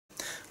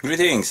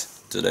Greetings!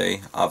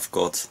 Today I've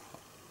got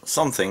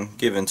something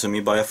given to me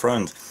by a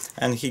friend,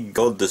 and he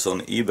got this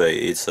on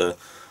eBay. It's a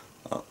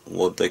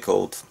what they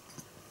called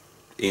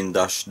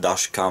dash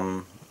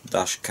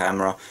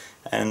camera,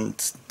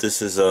 and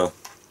this is a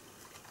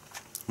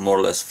more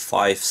or less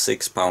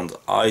 5-6 pound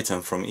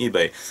item from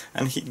eBay,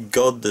 and he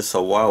got this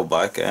a while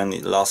back and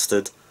it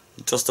lasted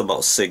just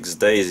about 6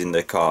 days in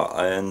the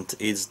car and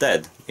it's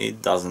dead.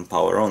 It doesn't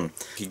power on.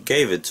 He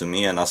gave it to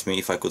me and asked me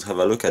if I could have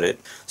a look at it.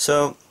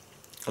 So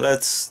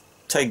let's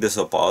take this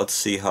apart,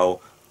 see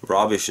how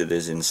rubbish it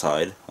is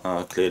inside.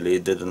 Clearly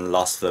it didn't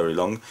last very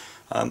long,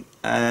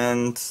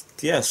 and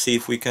yeah, see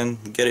if we can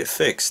get it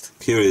fixed.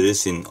 Here it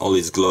is in all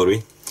its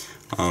glory.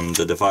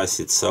 The device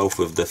itself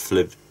with the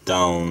flip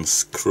down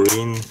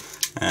screen,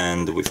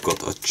 and we've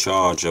got a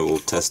charger. We'll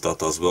test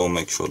that as well,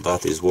 make sure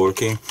that is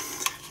working.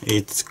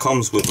 It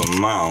comes with a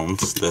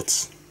mount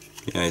that's,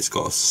 yeah, it's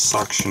got a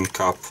suction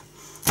cup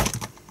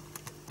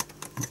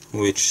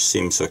which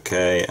seems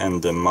okay,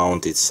 and the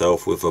mount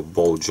itself with a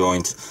ball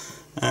joint,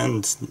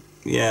 and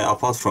yeah,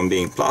 apart from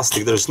being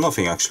plastic, there's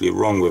nothing actually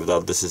wrong with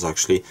that. This is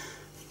actually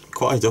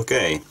quite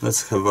okay.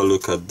 Let's have a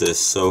look at this.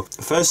 So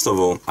first of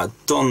all, I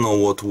don't know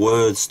what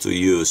words to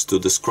use to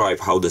describe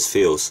how this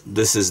feels.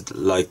 This is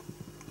like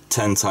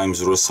 10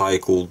 times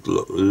recycled,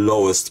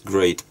 lowest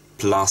grade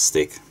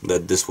plastic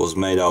that this was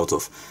made out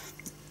of.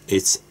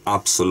 It's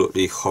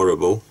absolutely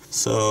horrible.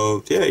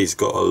 So yeah, it's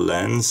got a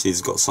lens, it's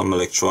got some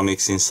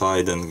electronics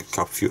inside and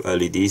a few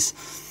LEDs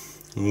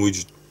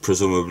which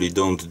presumably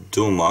don't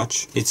do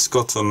much. It's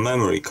got a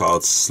memory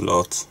card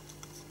slot.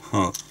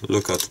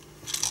 Look at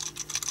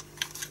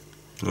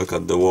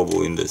the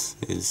wobble in this.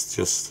 It's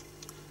just,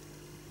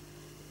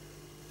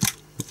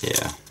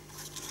 yeah.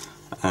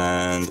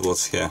 And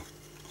what's here?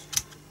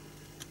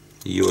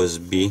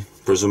 USB,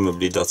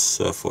 presumably that's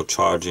for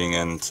charging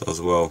and as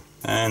well.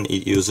 And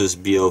it uses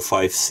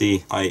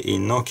BL5C, i.e.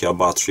 Nokia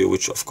battery,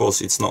 which of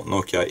course it's not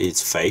Nokia,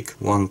 it's fake.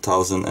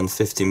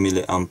 1050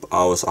 milliamp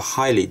hours. I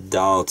highly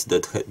doubt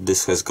that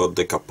this has got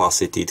the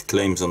capacity it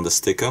claims on the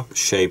sticker.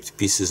 Shaped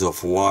pieces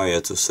of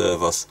wire to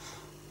serve as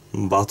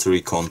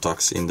battery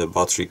contacts in the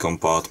battery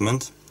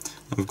compartment.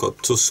 I've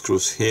got 2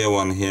 screws here,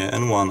 one here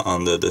and one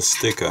under the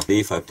sticker.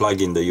 If I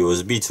plug in the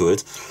USB to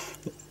it,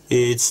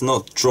 it's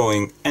not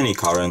drawing any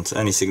current,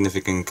 any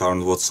significant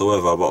current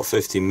whatsoever, about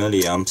 50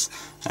 milliamps,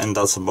 and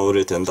that's about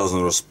it, and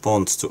doesn't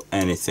respond to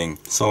anything.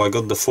 So I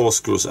got the 4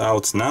 screws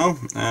out now,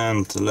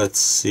 and let's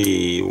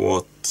see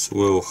what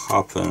will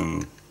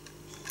happen.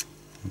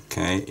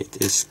 Okay, it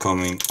is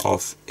coming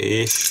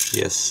off-ish.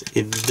 Yes,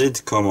 it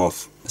did come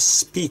off. A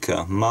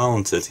speaker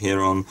mounted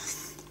here on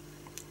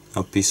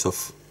a piece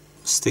of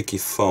sticky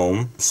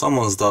foam.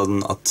 Someone's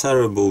done a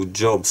terrible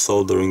job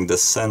soldering the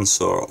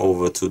sensor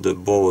over to the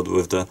board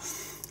with the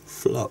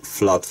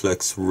flat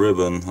flex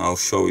ribbon. I'll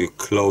show you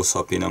close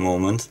up in a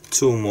moment.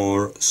 2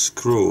 more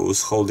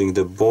screws holding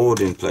the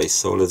board in place,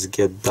 so let's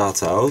get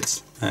that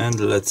out and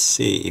let's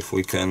see if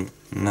we can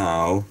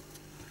now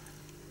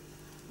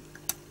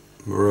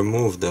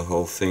remove the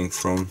whole thing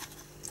from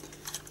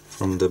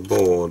the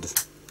board,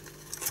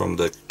 from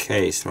the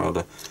case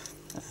rather.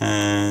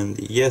 And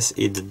yes,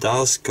 it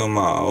does come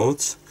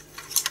out,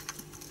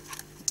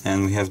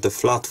 and we have the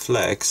flat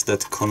flex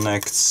that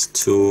connects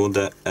to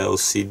the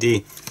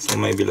LCD. So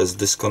maybe let's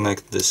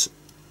disconnect this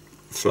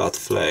flat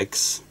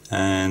flex,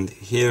 and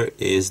here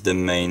is the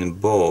main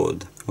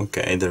board.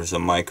 Okay, there's a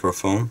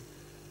microphone.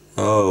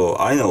 Oh,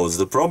 I know what's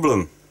the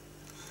problem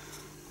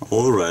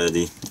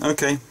already.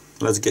 Okay,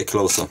 let's get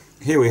closer.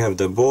 Here we have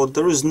the board.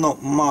 There is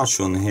not much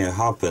on here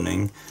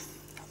happening.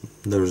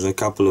 There's a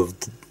couple of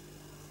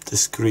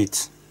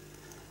discrete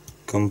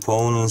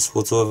components,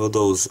 whatever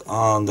those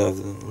are. That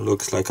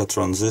looks like a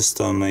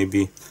transistor,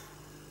 maybe.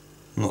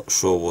 Not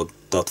sure what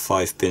that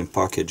 5-pin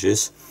package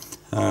is.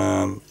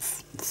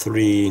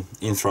 3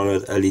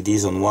 infrared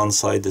LEDs on one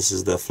side. This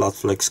is the flat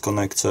flex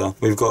connector.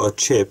 We've got a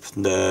chip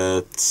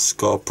that's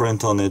got a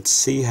print on it,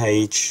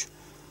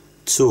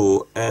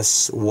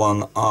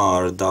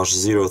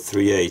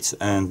 CH2S1R-038,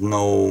 and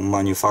no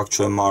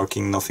manufacturer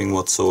marking, nothing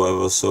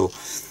whatsoever. So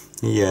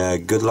yeah,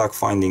 good luck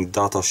finding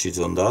data sheet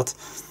on that.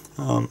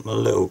 A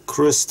little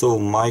crystal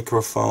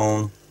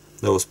microphone.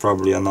 There was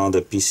probably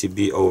another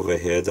PCB over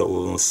here that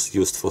was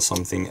used for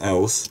something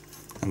else,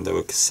 and they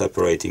were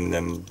separating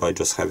them by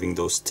just having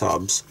those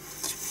tabs.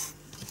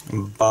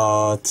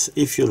 But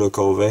if you look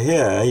over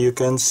here, you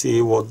can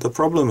see what the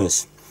problem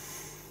is.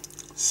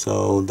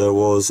 So there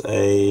was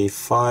a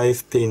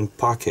 5-pin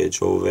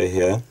package over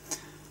here.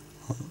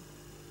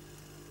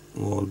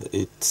 Well,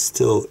 it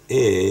still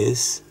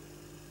is.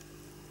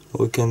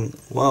 We can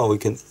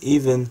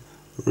even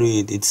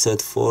read, it said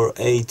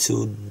 4A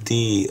to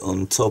D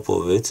on top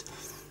of it,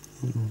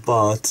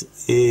 but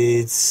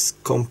it's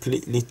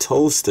completely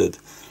toasted.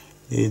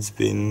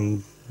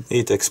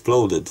 It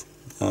exploded,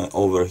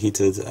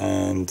 overheated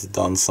and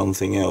done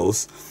something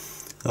else.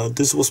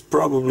 This was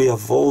probably a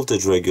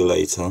voltage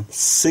regulator.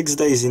 6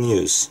 days in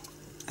use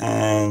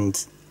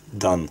and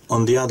done.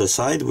 On the other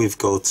side we've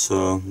got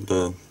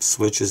the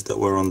switches that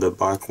were on the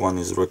back. One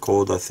is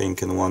record, I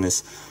think, and one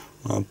is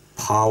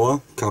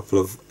power, couple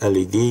of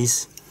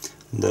LEDs,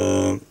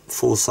 the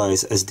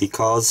full-size SD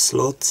card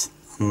slot,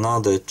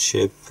 another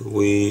chip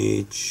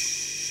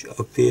which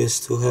appears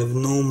to have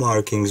no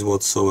markings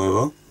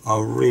whatsoever,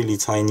 a really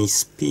tiny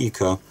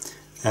speaker,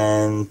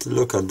 and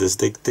look at this,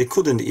 they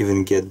couldn't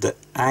even get the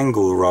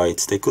angle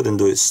right, they couldn't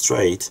do it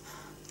straight.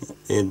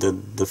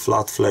 The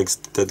flat flex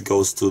that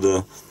goes to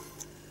the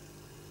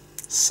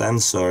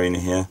sensor in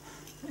here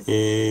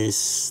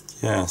is,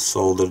 yeah,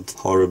 soldered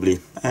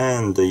horribly,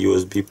 and the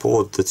USB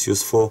port that's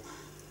used for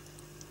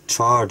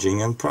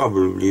charging and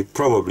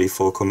probably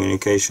for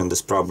communication.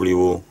 This probably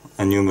will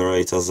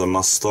enumerate as a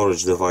mass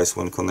storage device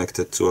when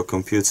connected to a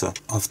computer.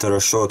 After a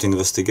short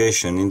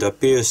investigation, it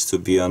appears to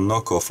be a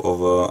knockoff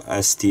of a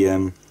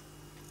STM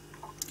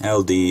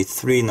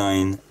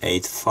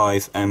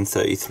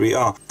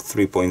LD3985M33R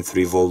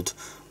 3.3 volt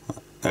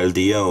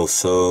LDO,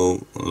 so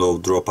low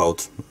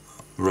dropout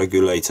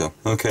regulator.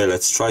 Okay,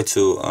 let's try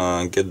to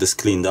get this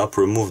cleaned up,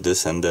 remove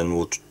this, and then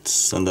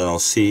I'll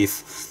see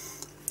if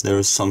there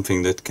is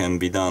something that can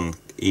be done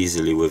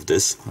easily with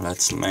this.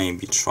 Let's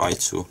maybe try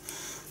to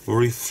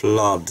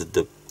reflood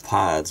the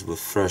pads with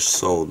fresh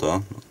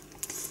solder.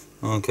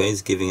 Okay,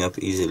 it's giving up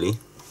easily.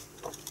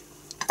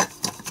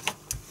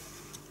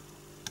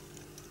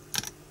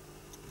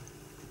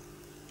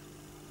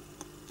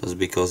 That's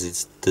because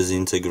it's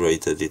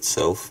disintegrated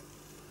itself.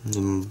 The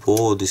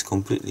board is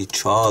completely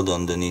charred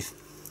underneath.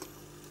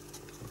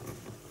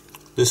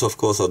 This, of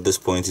course, at this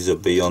point is a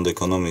beyond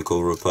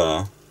economical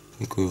repair. I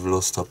think we've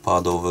lost a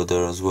pad over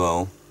there as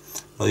well.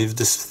 But if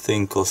this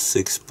thing costs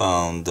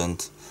 £6, then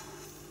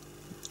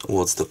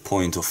what's the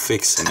point of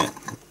fixing it?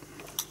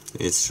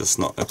 It's just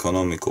not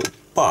economical.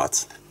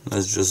 But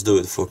let's just do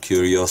it for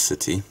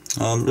curiosity.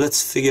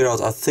 Let's figure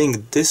out, I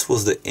think this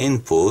was the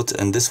input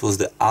and this was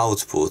the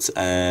output,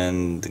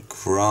 and the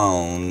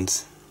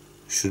ground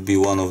should be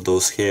one of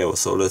those here.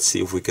 So let's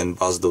see if we can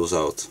buzz those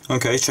out.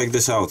 Okay, check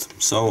this out.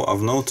 So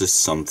I've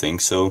noticed something.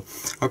 So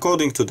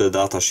according to the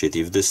datasheet,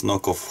 if this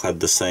knockoff had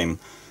the same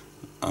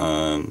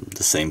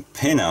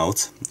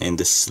pinout in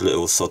this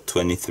little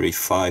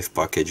SOT235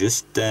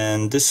 packages,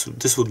 then this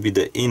would be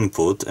the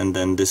input and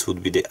then this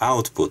would be the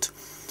output.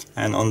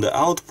 And on the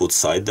output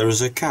side there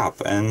is a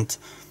cap, and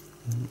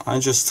I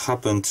just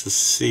happened to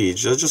see, I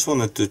just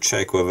wanted to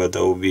check whether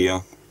there will be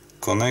a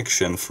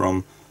connection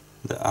from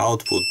the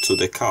output to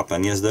the cap,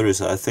 and yes, there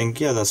is. I think,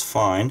 yeah, that's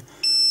fine,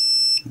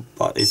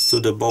 but it's to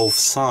the both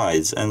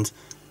sides, and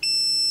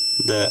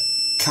the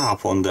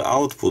cap on the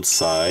output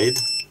side,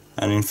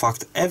 and in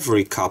fact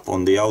every cap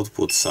on the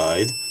output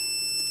side,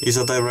 is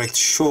a direct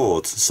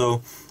short.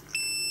 So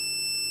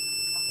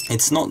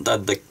it's not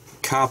that the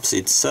caps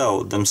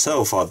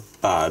themselves are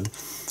bad.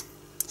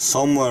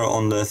 Somewhere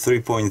on the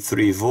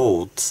 3.3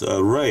 volt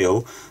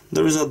rail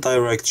there is a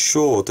direct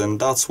short, and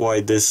that's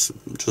why this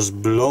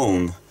just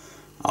blown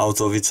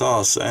out of its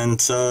ass. And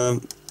the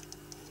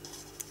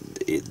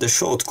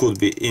short could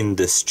be in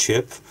this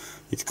chip,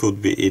 it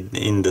could be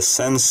in the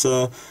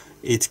sensor,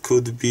 it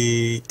could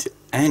be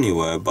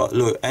anywhere. But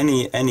look,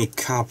 any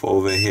cap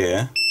over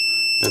here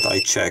that I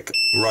check,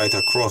 right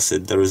across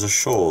it there is a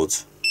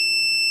short.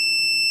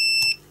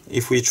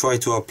 If we try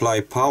to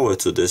apply power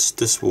to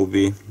this will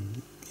be,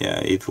 yeah,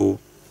 it will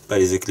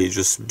basically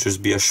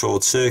just be a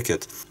short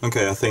circuit.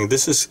 Okay, I think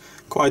this is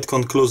quite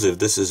conclusive.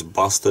 This is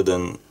busted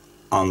and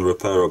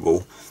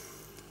unrepairable,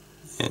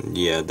 and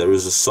yeah, there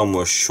is a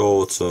somewhere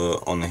short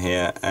on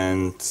here,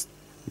 and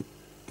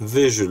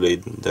visually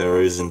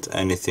there isn't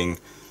anything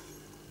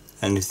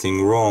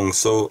wrong.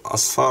 So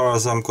as far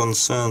as I'm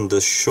concerned, the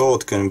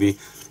short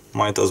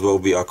might as well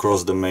be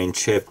across the main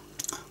chip.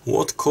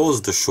 What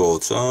caused the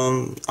short?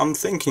 I'm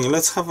thinking,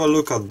 let's have a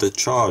look at the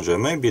charger.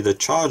 Maybe the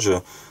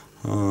charger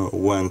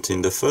went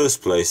in the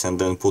first place and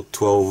then put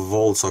 12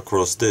 volts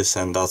across this,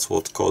 and that's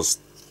what caused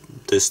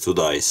this to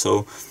die.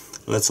 So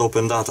let's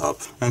open that up,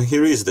 and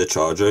here is the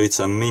charger. It's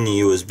a mini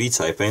USB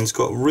type, and it's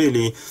got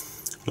really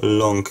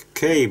long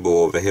cable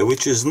over here,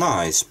 which is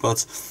nice,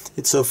 but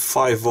it's a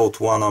 5 volt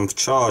 1 amp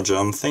charger.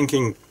 I'm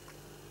thinking,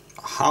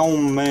 how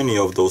many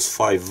of those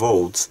 5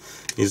 volts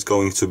is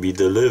going to be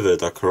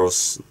delivered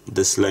across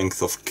this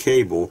length of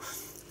cable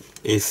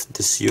if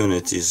this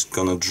unit is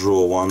gonna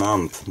draw 1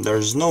 amp?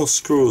 There's no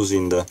screws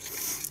in the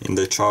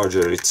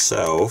charger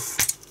itself.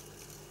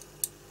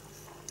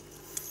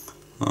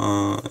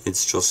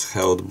 It's just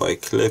held by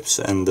clips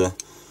and the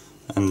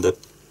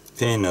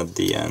pin at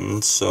the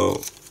end.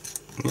 So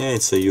yeah,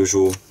 it's a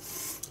usual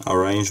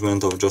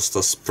arrangement of just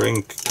a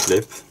spring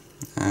clip,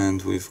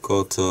 and we've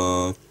got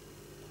a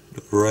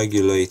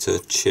regulator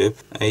chip,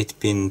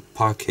 8-pin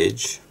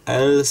package,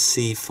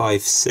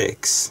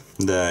 LC56.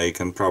 There you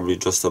can probably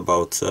just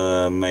about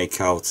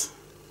make out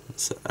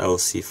it's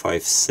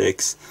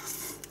LC56,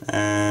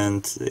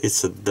 and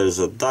there's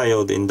a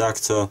diode,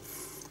 inductor,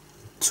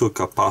 2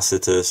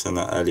 capacitors and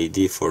a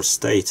LED for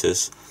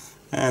status,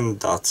 and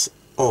that's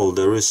all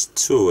there is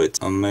to it.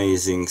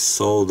 Amazing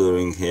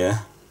soldering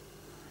here.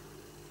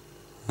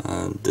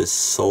 This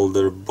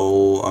solder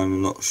ball,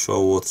 I'm not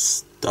sure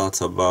what's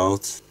that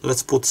about?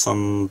 Let's put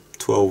some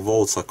 12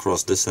 volts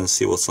across this and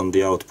see what's on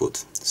the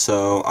output.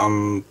 So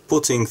I'm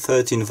putting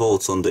 13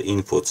 volts on the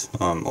input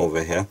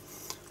over here,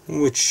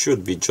 which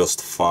should be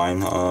just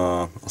fine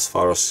as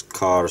far as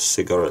car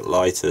cigarette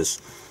lighters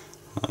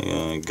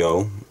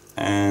go.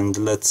 And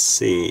let's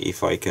see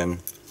if I can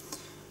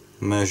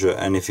measure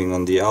anything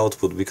on the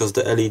output, because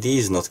the LED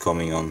is not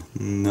coming on.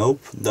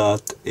 Nope,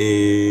 that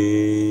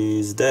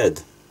is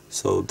dead.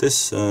 So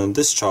this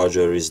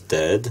charger is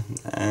dead,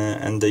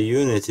 and the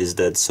unit is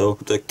dead. So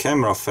the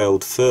camera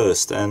failed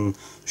first and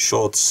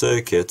short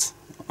circuit.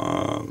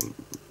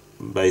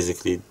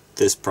 Basically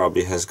this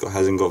probably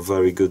hasn't got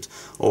very good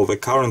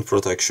overcurrent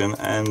protection,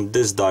 and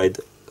this died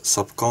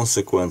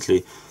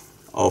subsequently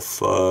of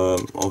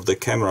the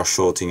camera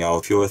shorting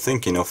out. If you were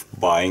thinking of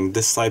buying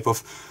this type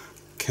of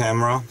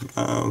camera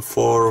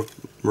for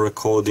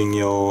recording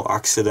your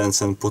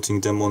accidents and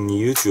putting them on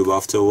YouTube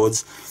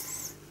afterwards,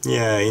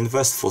 yeah,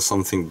 invest for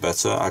something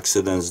better.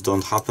 Accidents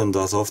don't happen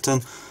that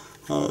often,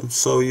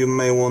 so you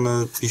may want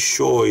to be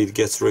sure it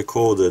gets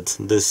recorded.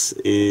 This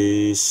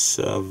is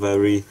a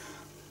very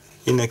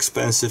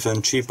inexpensive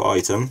and cheap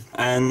item,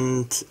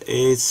 and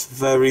it's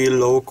very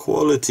low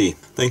quality.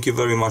 Thank you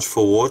very much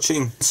for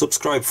watching.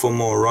 Subscribe for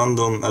more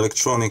random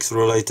electronics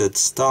related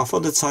stuff. For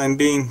the time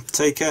being,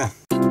 take care.